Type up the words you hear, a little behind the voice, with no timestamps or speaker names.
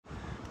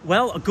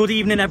Well, good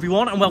evening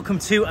everyone and welcome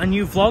to a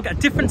new vlog, a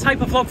different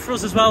type of vlog for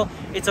us as well.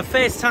 It's a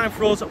first time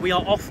for us. We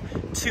are off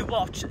to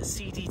watch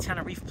CD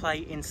Tenerife play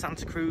in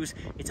Santa Cruz.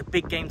 It's a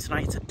big game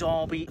tonight. It's a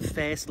derby,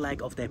 first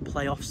leg of their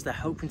playoffs. They're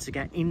hoping to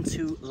get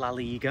into La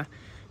Liga.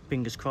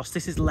 Fingers crossed.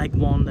 This is leg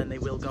one, then they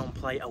will go and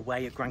play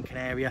away at Gran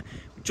Canaria.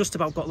 We just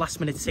about got last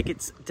minute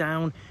tickets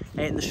down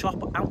in the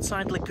shop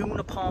outside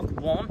Laguna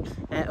Park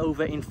 1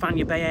 over in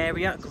Fania Bay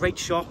area. Great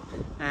shop,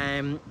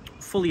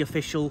 fully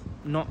official,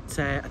 not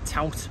a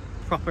tout.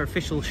 Proper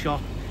official shop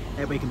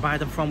where you can buy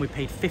them from. We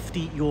paid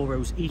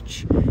 €50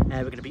 each.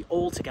 We're going to be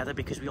all together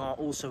because we are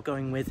also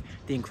going with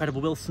the incredible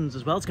Wilsons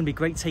as well. It's going to be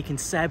great taking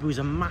Seb, who's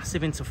a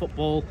massive into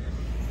football.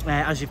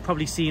 As you've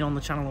probably seen on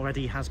the channel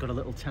already, he has got a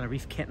little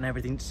Tenerife kit and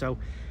everything. So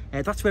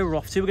that's where we're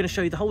off to. We're going to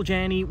show you the whole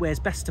journey, where's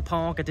best to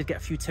park. I did get a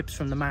few tips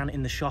from the man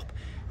in the shop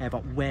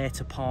about where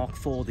to park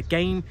for the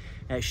game.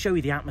 Show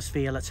you the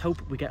atmosphere. Let's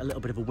hope we get a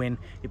little bit of a win.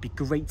 It'd be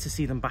great to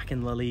see them back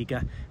in La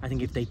Liga. I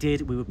think if they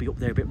did, we would be up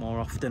there a bit more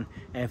often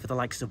for the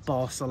likes of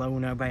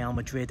Barcelona, Real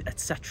Madrid,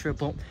 etc.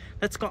 But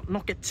let's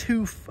not get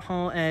too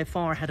far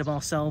ahead of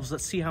ourselves.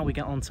 Let's see how we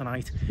get on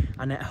tonight,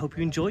 and I hope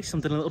you enjoy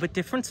something a little bit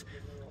different.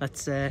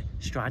 Let's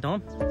stride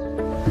on.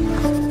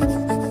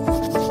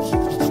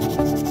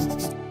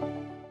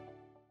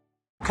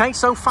 Okay,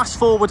 so fast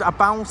forward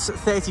about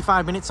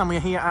 35 minutes and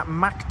we're here at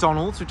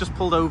McDonald's. We've just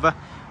pulled over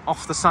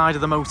off the side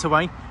of the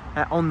motorway.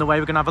 On the way,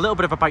 we're going to have a little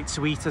bit of a bite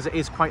to eat as it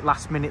is quite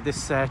last minute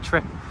this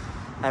trip.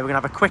 We're going to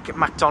have a quick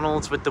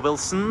McDonald's with the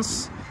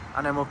Wilsons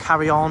and then we'll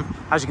carry on.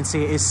 As you can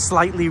see, it is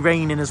slightly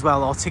raining as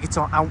well. Our tickets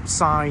are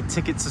outside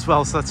tickets as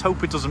well, so let's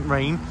hope it doesn't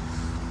rain.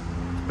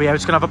 But yeah, we're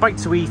just going to have a bite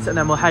to eat and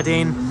then we'll head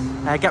in,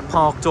 get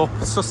parked up,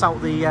 suss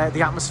out the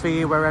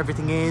atmosphere, where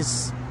everything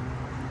is,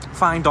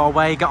 find our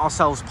way, get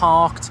ourselves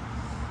parked.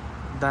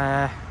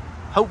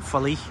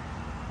 Hopefully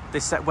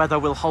this weather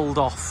will hold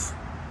off.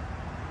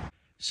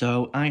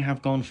 So I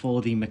have gone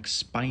for the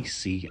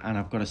McSpicy and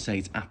I've got to say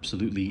it's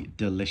absolutely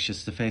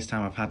delicious. The first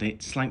time I've had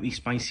it, slightly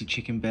spicy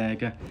chicken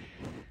burger.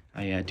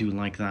 I do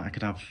like that. I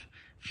could have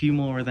a few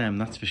more of them,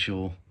 that's for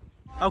sure.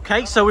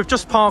 Okay, so we've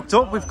just parked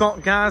up. We've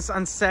got Gaz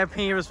and Seb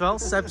here as well.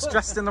 Seb's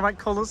dressed in the right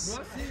colours.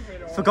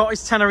 Forgot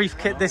his Tenerife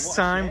kit this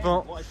time,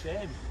 but...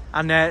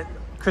 And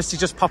Christy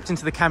just popped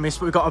into the chemist,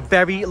 but we've got a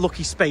very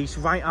lucky space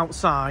right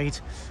outside.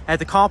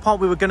 The car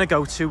park we were going to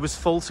go to was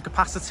full to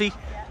capacity.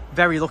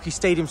 Very lucky.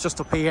 Stadium's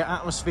just up here.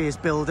 Atmosphere's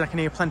building. I can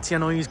hear plenty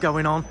of noise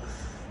going on.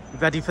 You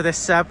ready for this,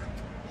 Seb?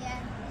 Yeah,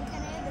 you can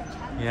hear the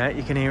channel. Yeah,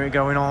 you can hear it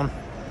going on.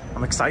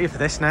 I'm excited for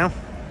this now.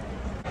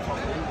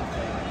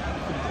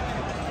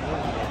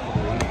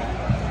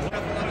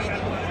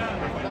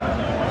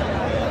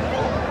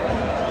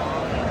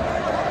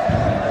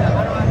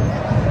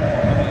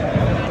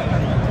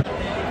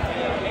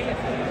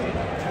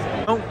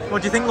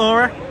 What do you think,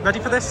 Laura? Ready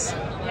for this?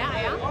 Yeah, I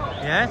am.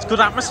 Yeah, it's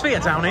good atmosphere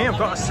down here, I've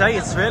got to say.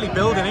 It's really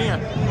building here.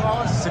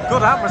 It's a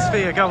good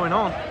atmosphere going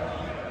on.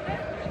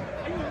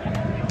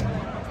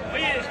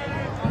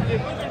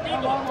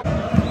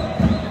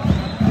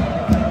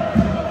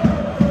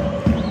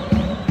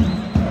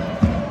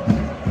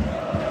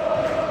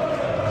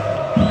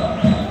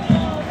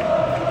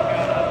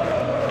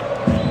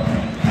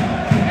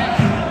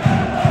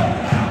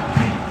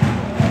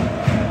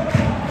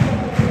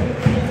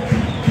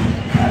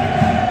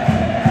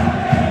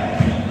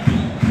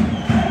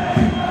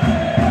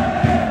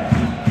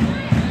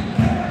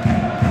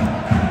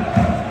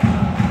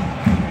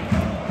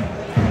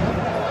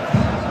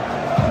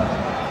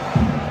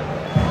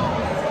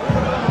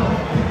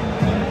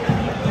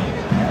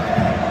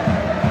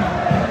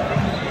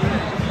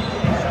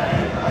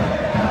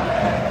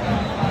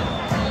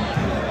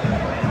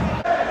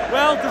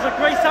 There's a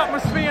great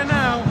atmosphere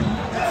now.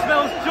 It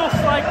smells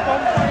just like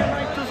bonfire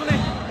night, doesn't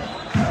it?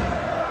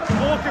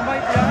 Walking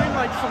right behind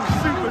like some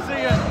supers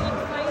here.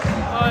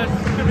 Oh,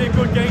 it's going to be a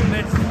good game,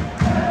 this.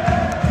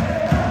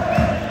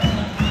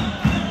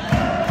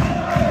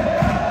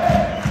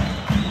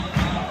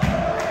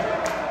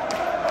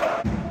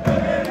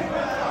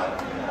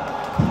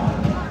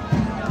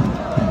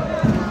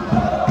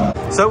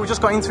 So we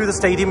just got in through the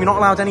stadium. You're not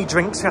allowed any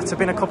drinks. We had to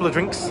bin a couple of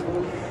drinks.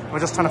 We're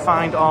just trying to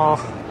find our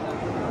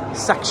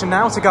section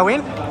now to go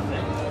in.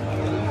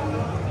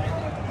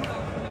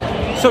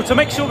 So to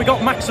make sure we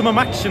got maximum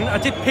action, I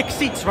did pick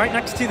seats right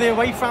next to the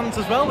away fans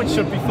as well, which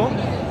should be fun.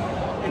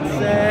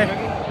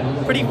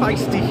 It's pretty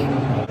feisty.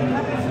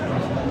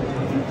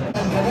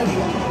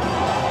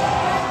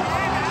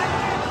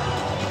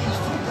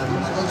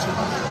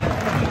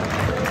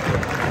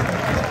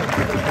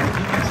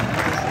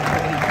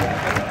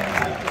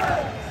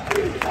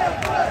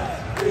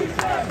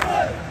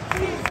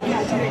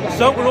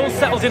 So we're all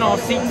settled in our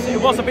seats.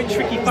 It was a bit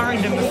tricky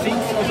finding the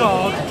seats, it was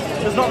hard.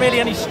 There's not really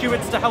any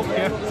stewards to help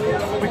you.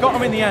 We got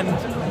them in the end.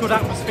 Good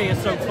atmosphere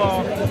so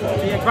far.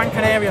 The Gran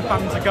Canaria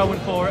fans are going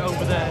for it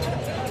over there.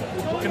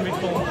 It's going to be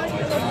fun.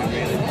 It's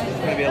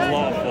going to be a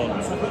lot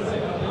of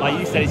fun. Like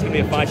you said, it's going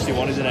to be a feisty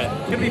one, isn't it?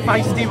 It's going to be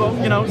feisty,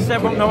 but you know,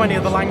 Seb won't know any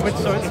of the language,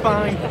 so it's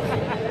fine.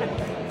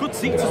 Good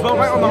seats as well,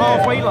 right on the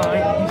halfway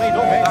line. Made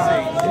up with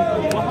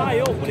that. Well, high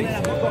up, but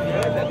it's got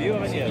the view,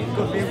 haven't you?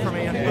 Good view from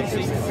here. Good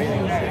seats.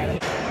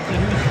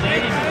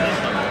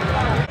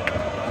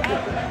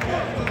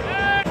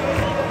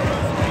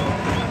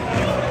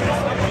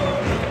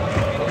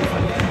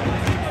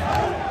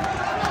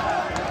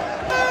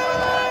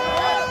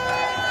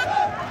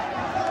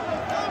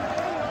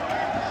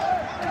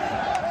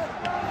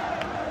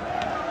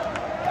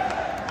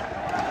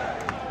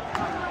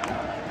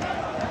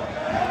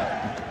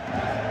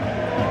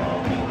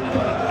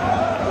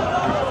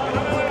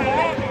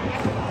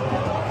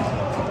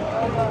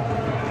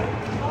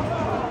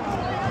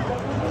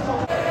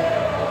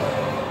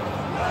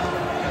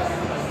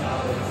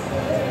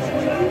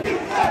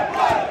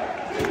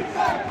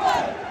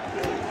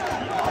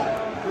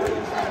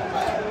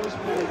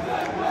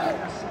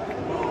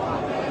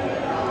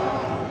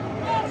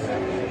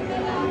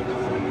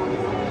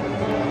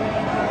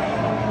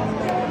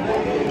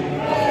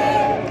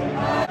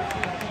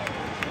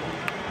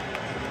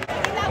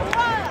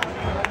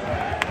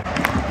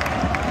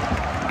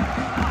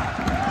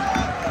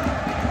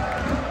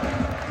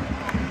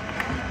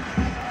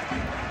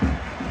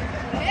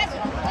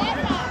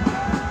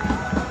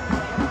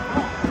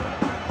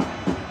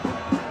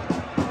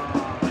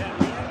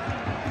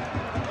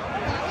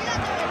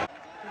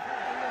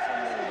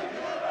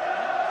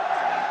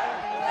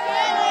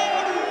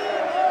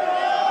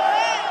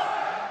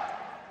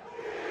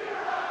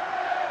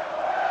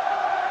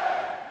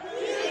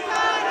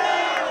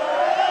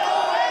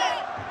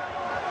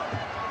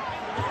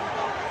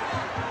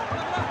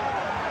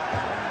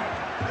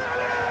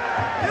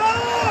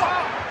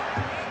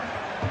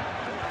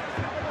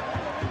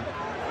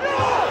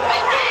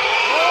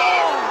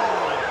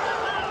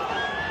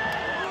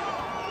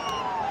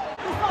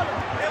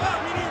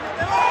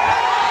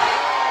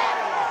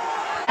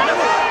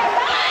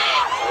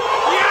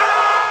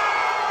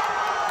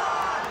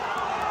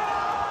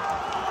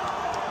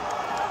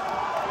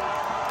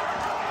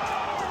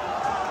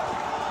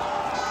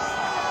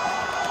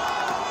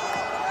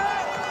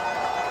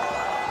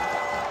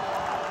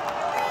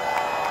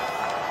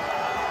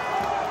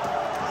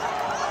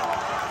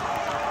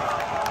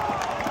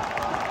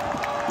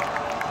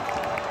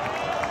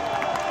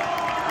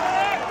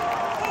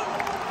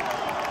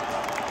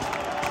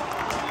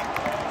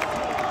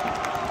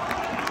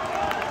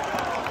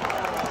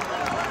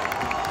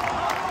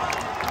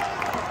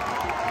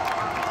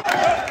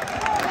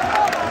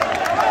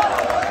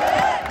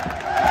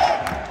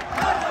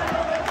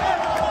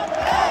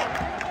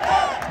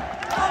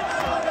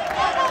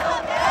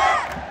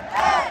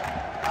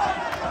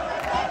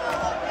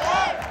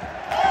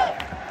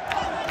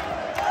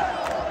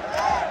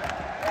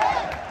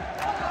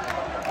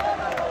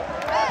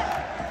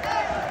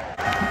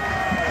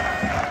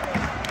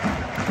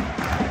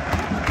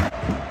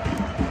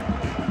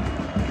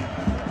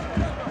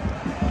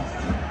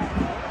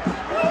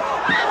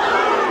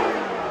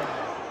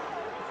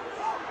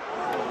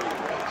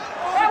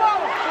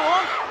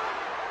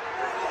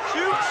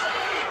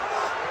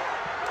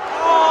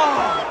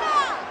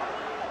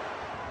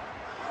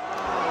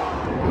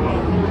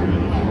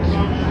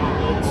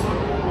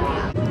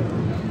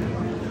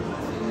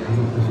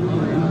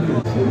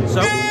 So,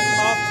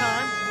 half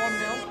time,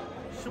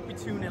 1-0. Should be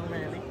 2-0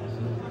 really.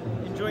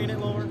 Enjoying it,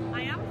 Laura?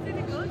 I am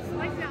feeling good. I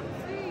like the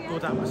atmosphere, yeah.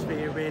 Good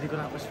atmosphere, really good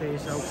atmosphere.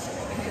 So,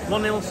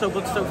 1-0 so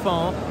good so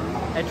far.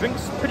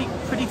 Drinks,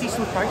 pretty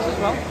decent price as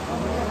well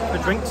for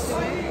drinks.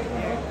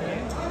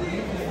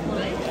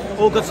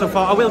 All good so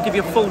far. I will give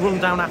you a full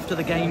rundown after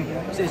the game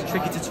because it is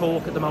tricky to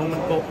talk at the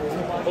moment, but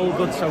all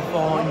good so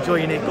far.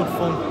 Enjoying it, good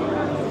fun,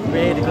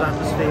 really good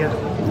atmosphere.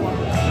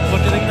 What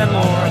do you think then,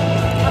 Laura?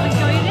 I'm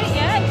enjoying it,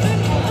 yeah. It's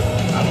really good.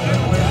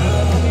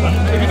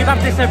 If you could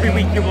have this every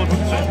week, you would,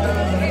 wouldn't you?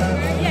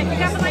 Yeah, if you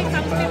have a nice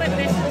atmosphere like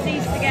this, it's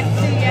easy to get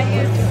to,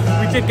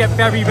 yeah. We did get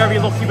very, very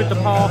lucky with the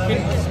parking,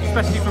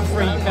 especially for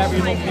free, very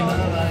lucky.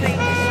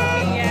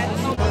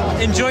 Yeah.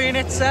 Enjoying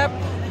it, Seb?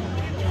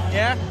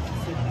 Yeah?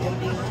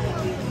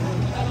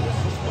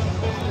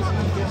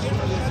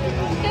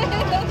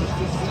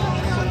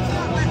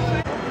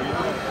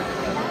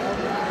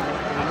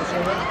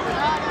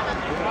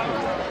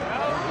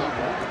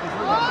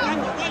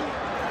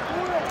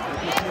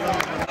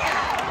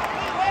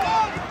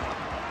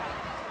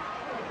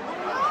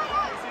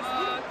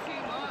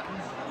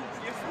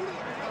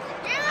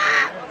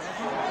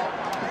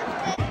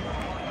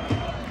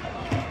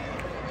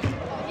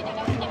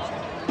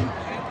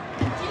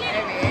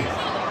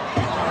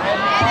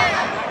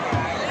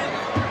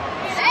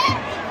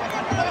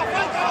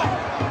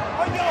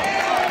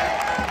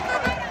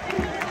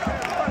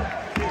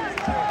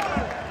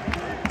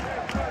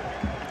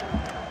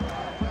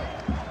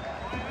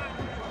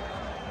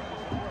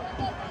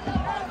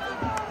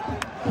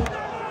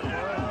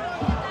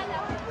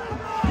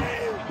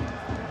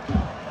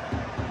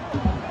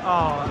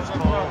 Oh, that's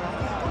cool.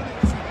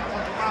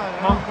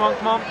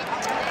 Come on.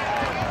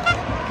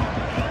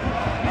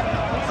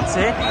 That's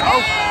it.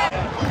 Oh.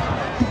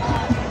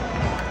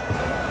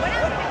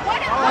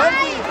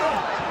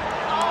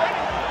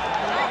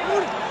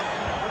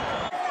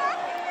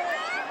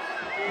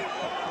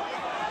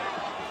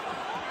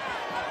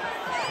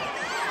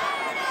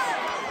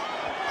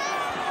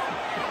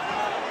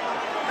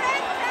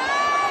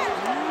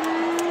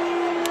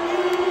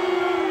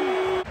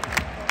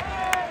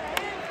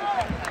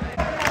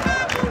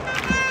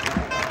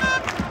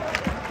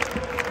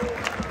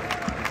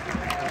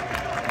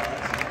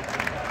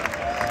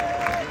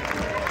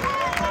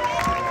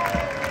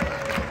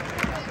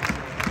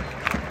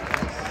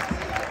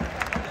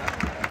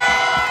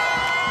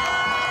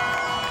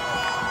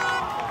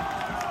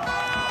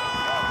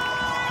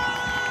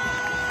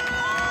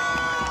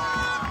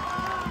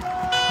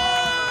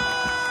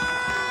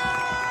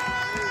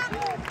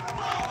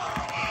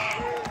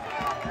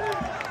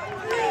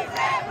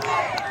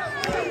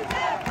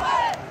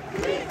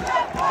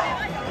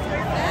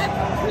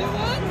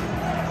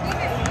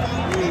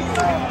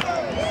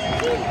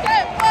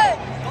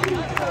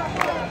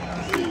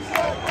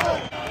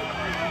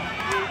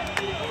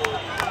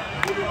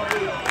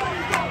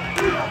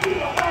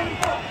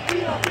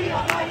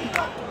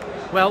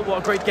 well,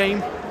 what a great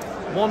game.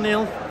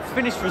 1-0,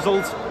 finished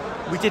result.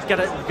 We did got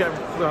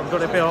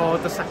a bit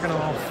odd the second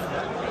half.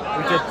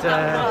 We did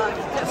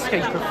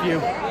escape a few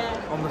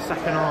on the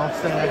second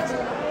half there.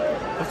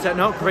 But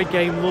no, great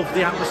game, loved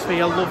the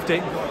atmosphere, loved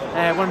it.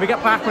 When we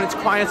get back, when it's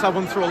quiet, I'll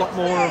run through a lot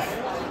more of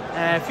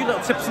a few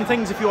little tips and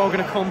things if you are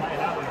going to come.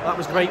 That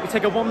was great. We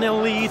take a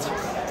 1-0 lead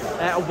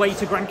away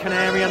to Gran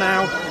Canaria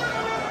now.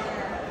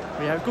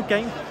 But yeah, good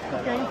game,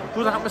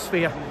 good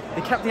atmosphere.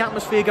 They kept the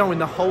atmosphere going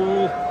the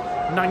whole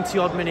 90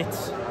 odd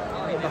minutes,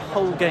 the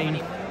whole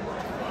game.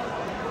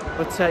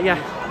 But yeah,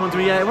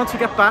 once we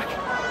get back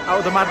out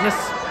of the madness,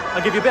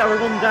 I'll give you a bit of a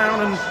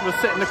rundown and we'll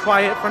sit in the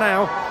quiet for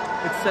now.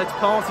 It's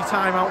party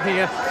time out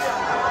here.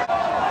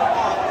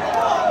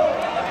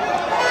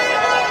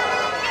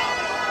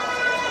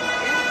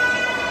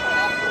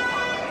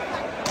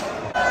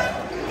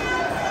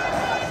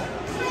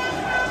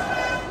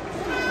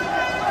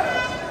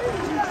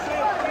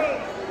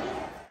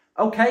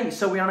 Okay,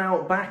 so we are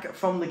now back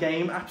from the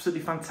game.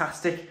 Absolutely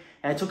fantastic.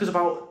 It took us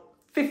about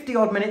 50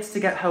 odd minutes to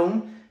get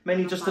home.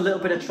 Mainly just a little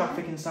bit of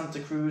traffic in Santa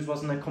Cruz,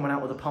 wasn't there, coming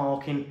out of the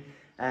parking.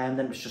 And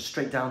then it was just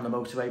straight down the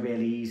motorway,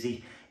 really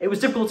easy. It was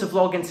difficult to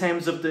vlog in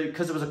terms of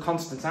because it was a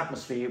constant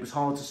atmosphere. It was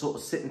hard to sort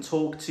of sit and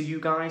talk to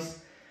you guys.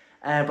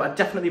 But I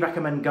definitely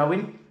recommend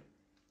going.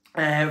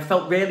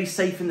 Felt really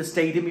safe in the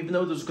stadium, even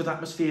though there was a good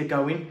atmosphere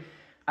going.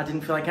 I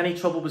didn't feel like any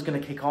trouble was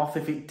going to kick off.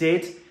 If it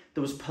did,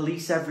 there was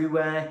police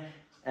everywhere.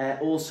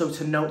 Also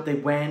to note, they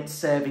weren't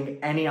serving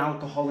any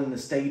alcohol in the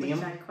stadium.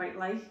 Which I quite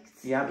liked.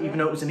 Yeah, even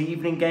though it was an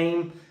evening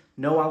game,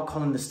 no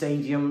alcohol in the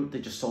stadium. They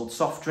just sold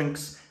soft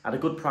drinks at a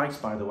good price,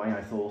 by the way,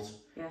 I thought.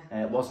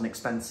 Yeah. It wasn't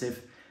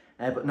expensive.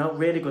 But no,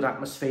 really good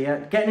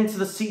atmosphere. Getting into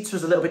the seats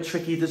was a little bit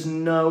tricky. There's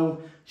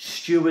no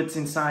stewards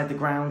inside the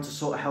ground to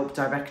sort of help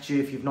direct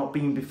you if you've not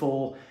been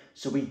before.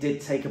 So we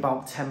did take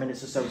about 10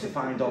 minutes or so to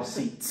find our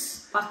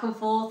seats. Back and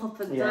forth, up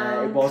and down.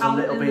 Yeah, it was a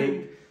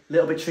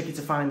little bit tricky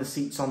to find the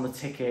seats on the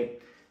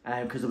ticket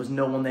because there was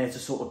no one there to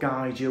sort of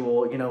guide you,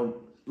 or, you know,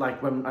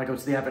 like when I go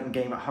to the Everton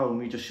game at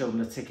home, you just show them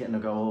the ticket and they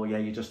go, oh yeah,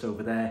 you're just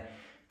over there.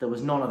 There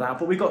was none of that,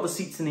 but we got the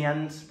seats in the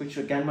end, which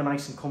again were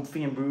nice and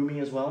comfy and roomy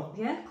as well.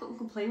 Yeah, couldn't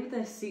complain with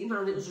their seating,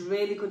 and it was a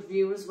really good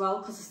view as well,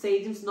 because the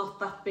stadium's not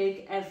that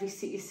big. Every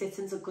seat you sit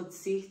in's a good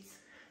seat.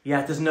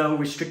 Yeah, there's no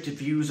restricted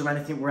views or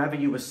anything. Wherever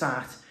you were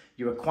sat,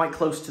 you were quite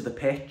close to the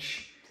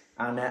pitch,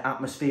 and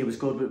atmosphere was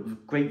good,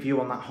 with great view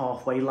on that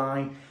halfway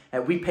line.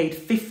 We paid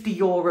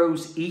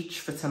 €50 each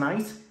for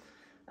tonight.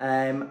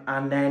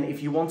 And then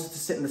if you wanted to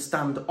sit in the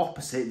stand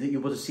opposite that you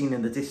would have seen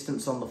in the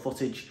distance on the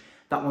footage,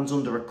 that one's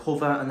under a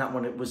cover, and that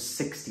one, it was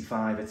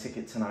 65 a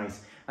ticket tonight.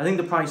 I think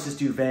the prices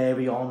do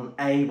vary on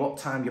A, what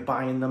time you're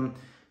buying them,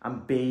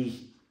 and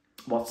B,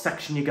 what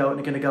section you're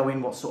going to go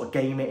in, what sort of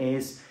game it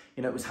is.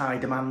 You know, it was high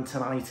demand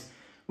tonight.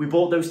 We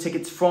bought those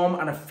tickets from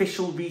an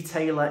official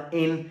retailer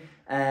in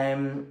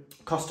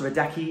Costa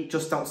Rica,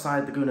 just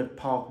outside Laguna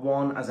Park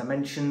 1, as I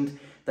mentioned.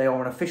 They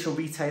are an official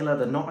retailer,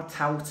 they're not a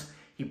tout.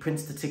 He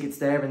prints the tickets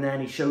there and then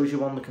he shows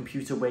you on the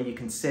computer where you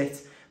can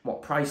sit,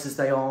 what prices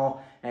they are.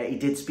 He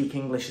did speak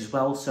English as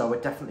well, so I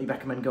would definitely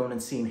recommend going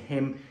and seeing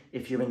him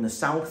if you're in the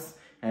south.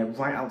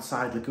 Right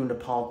outside Laguna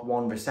Park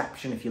 1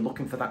 reception. If you're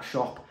looking for that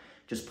shop,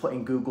 just put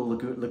in Google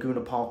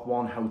Laguna Park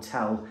 1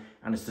 hotel,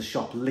 and it's the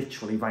shop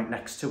literally right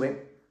next to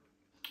it.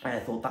 I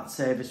thought that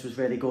service was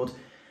really good.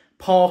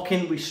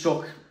 Parking, we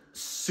struck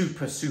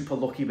super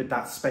lucky with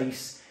that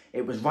space.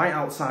 It was right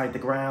outside the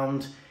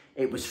ground.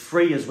 It was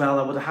free as well.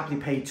 I would have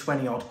happily paid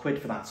 20 odd quid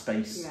for that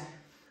space. Yeah.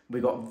 We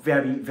got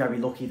very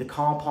lucky. The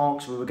car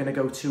parks we were going to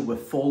go to were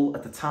full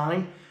at the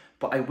time,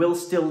 but I will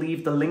still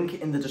leave the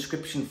link in the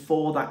description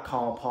for that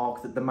car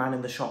park that the man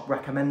in the shop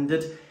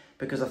recommended,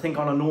 because I think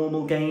on a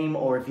normal game,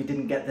 or if you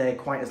didn't get there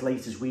quite as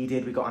late as we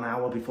did, we got an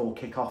hour before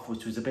kick-off,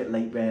 which was a bit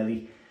late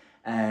really,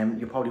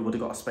 you probably would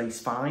have got a space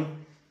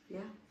fine. Yeah.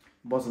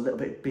 It was a little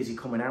bit busy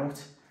coming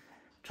out.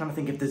 I'm trying to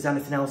think if there's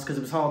anything else, because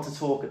it was hard to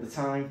talk at the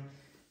time.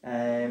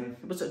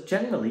 It was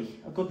generally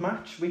a good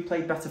match. We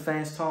played better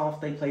first half,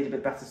 they played a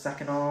bit better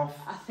second half.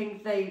 I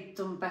think they've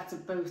done better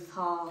both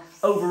halves.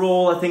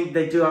 Overall, I think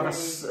they do have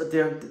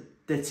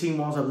their team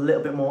was a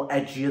little bit more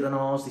edgier than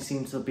ours. They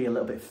seem to be a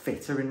little bit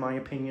fitter in my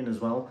opinion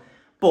as well.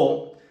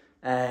 But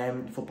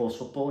football's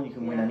football, you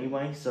can win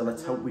anyway, so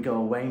let's hope we go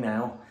away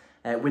now,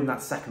 win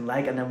that second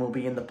leg, and then we'll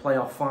be in the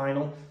playoff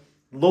final.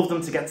 Love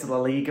them to get to La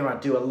Liga.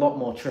 I'd do a lot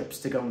more trips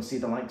to go and see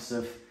the likes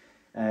of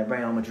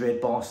Real Madrid,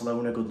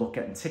 Barcelona. Good luck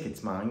getting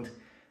tickets, mind.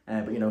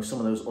 But you know, some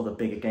of those other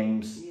bigger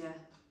games. Yeah.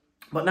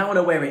 But now I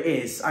know where it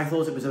is. I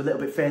thought it was a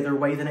little bit further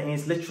away than it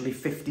is. Literally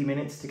 50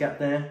 minutes to get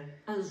there.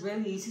 And it was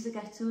really easy to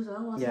get to as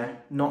well, wasn't it? Yeah,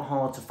 not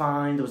hard to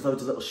find. There was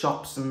loads of little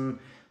shops and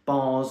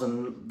bars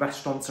and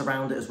restaurants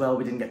around it as well.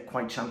 We didn't get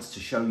quite a chance to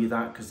show you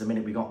that because the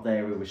minute we got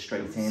there, we were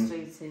straight in.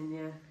 Straight in,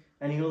 yeah.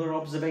 Any other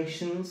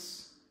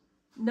observations?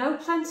 No,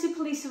 plenty of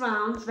police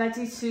around,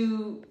 ready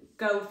to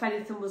go if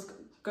anything was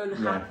going to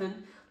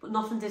happen. But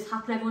nothing did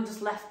happen. Everyone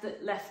just left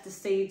the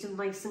stadium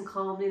nice and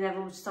calmly, and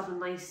everyone was just having a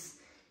nice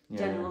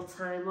general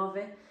time of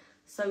it.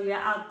 So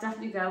yeah, I'll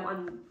definitely go,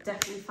 and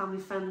definitely family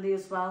friendly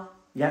as well.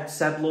 Yeah,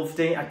 Seb loved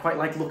it. I quite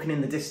like looking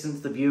in the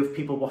distance, the view of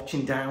people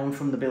watching down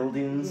from the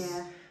buildings.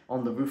 Yeah.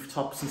 On the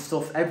rooftops and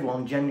stuff.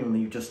 Everyone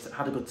genuinely just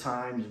had a good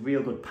time. There's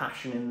real good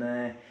passion in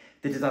there.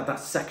 They did have that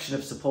section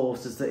of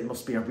supporters that it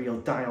must be a real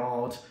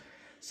die-hard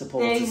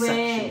supporters section.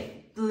 They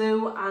were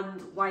blue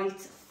and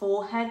white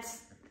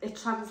foreheads, it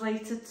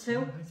translated to.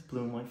 Right,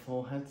 blue and white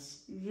foreheads.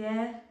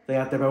 Yeah. They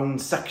had their own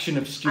section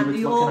of stewards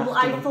and looking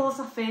after them. I thought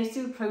at first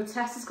they were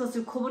protesters because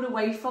they were coming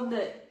away from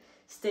the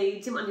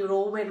stadium and they were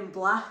all wearing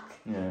black.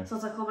 Yeah. So I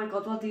was like, oh my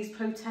God, what are these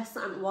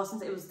protesters? And it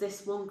wasn't. It was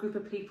this one group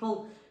of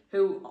people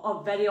who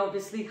are very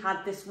obviously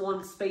had this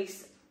one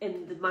space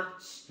in the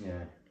match.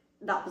 Yeah.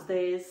 That was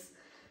theirs.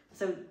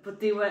 So, but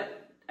they were,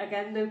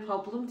 again, no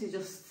problem. They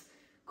just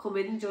come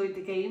in, enjoyed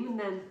the game, and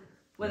then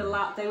they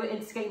were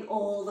instigating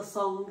all the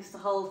songs the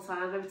whole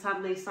time. Every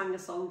time they sang a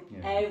song,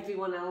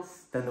 everyone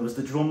else. Then there was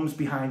the drums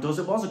behind us.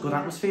 It was a good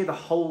atmosphere the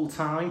whole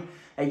time.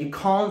 You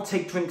can't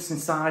take drinks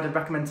inside. I'd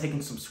recommend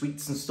taking some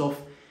sweets and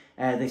stuff.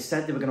 They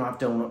said they were going to have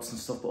donuts and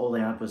stuff, but all they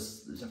had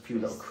was a few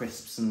little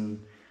crisps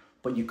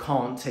but you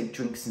can't take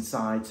drinks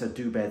inside, so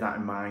do bear that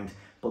in mind.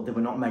 But they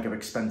were not mega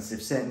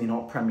expensive, certainly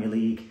not Premier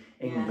League,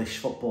 English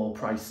football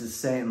prices,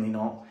 certainly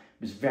not.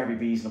 It was very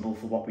reasonable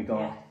for what we got.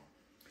 Yeah.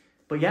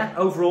 But yeah,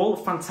 overall,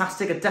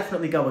 fantastic. I'd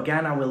definitely go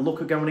again. I will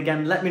look at going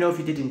again. Let me know if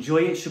you did enjoy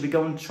it. Should we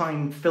go and try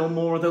and film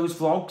more of those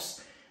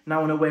vlogs?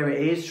 Now I know where it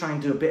is, try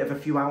and do a bit of a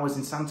few hours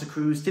in Santa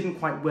Cruz. Didn't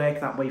quite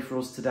work that way for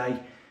us today.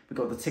 We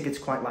got the tickets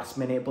quite last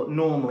minute, but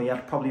normally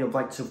I'd probably have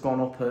liked to have gone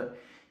up at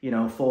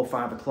 4 or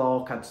 5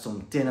 o'clock, had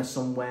some dinner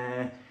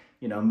somewhere,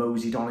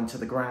 moseyed on into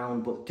the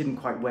ground, but didn't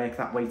quite work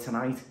that way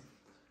tonight.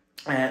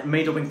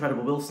 Made Up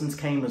Incredible Wilsons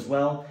came as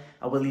well.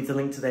 I will leave the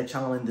link to their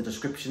channel in the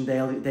description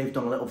there. They've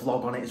done a little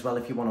vlog on it as well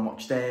if you want to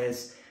watch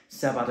theirs.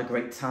 Seb had a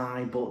great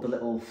time, bought the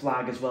little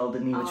flag as well,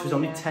 didn't he? Which was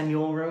only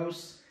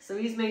 €10. So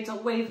he's made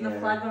up waving the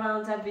flag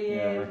around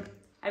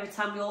every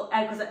time we all,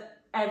 because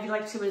every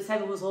like 2 minutes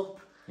everyone was up.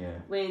 Yeah.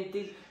 Weren't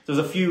they? There was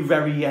a few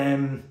very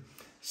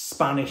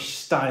Spanish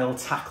style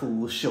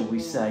tackles, shall we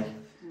say.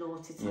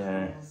 Naughty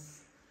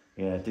tackles.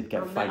 Yeah, did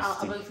get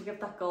feisty. I won't forgive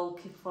that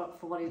goalkeeper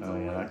for what he did. Oh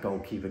yeah, that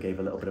goalkeeper gave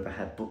a little bit of a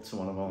headbutt to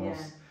one of ours.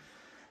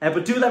 Yeah.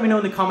 But do let me know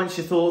in the comments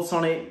your thoughts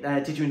on it.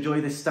 Did you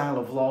enjoy this style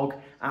of vlog?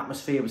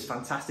 Atmosphere was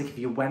fantastic. If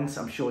you went,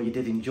 I'm sure you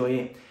did enjoy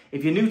it.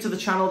 If you're new to the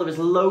channel, there is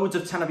loads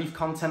of Tenerife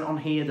content on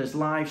here. There's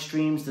live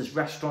streams, there's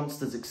restaurants,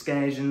 there's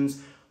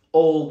excursions,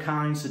 all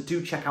kinds. So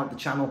do check out the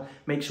channel.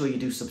 Make sure you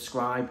do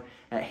subscribe.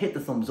 Hit the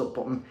thumbs up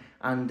button.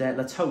 And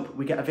let's hope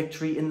we get a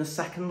victory in the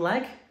second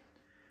leg.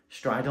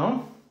 Stride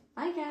on.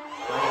 Bye guys.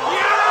 Bye guys.